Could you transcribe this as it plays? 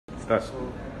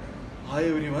So, hi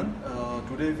everyone.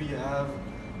 Today we have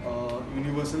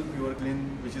universal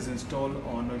Pureclean which is installed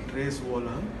on a trace wall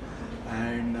hung,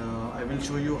 and I will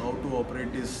show you how to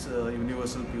operate this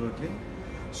universal Pureclean.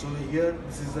 So here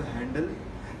this is the handle,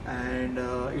 and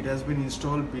it has been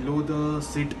installed below the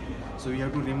seat. So you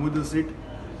have to remove the seat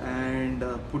and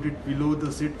put it below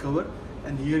the seat cover,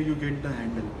 and here you get the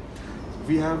handle.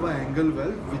 We have an angle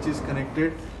valve which is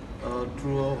connected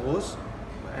through a hose,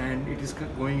 and it is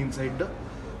going inside the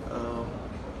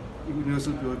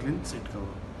universal Pureclean seat cover.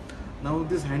 Now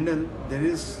this handle, there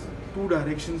is two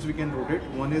directions we can rotate.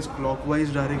 One is clockwise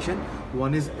direction,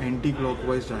 one is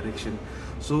anti-clockwise direction.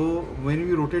 So when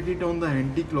we rotate it on the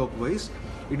anti-clockwise,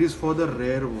 it is for the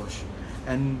rear wash,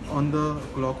 and on the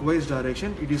clockwise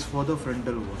direction it is for the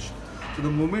frontal wash. So the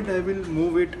moment I will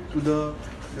move it to the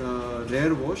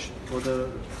rear wash,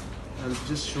 I'll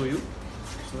just show you.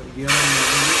 So here I am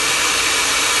moving it.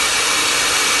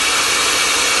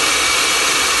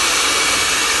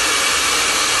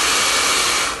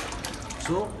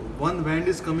 So one wand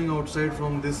is coming outside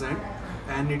from this end,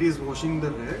 and it is washing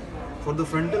the rear. For the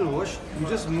frontal wash, you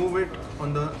just move it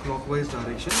on the clockwise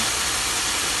direction,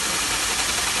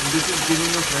 and this is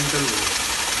giving a frontal wash.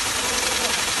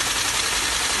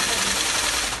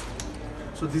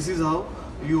 So this is how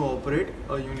you operate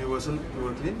a universal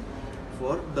Pureclean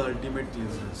for the ultimate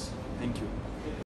cleansers. Thank you.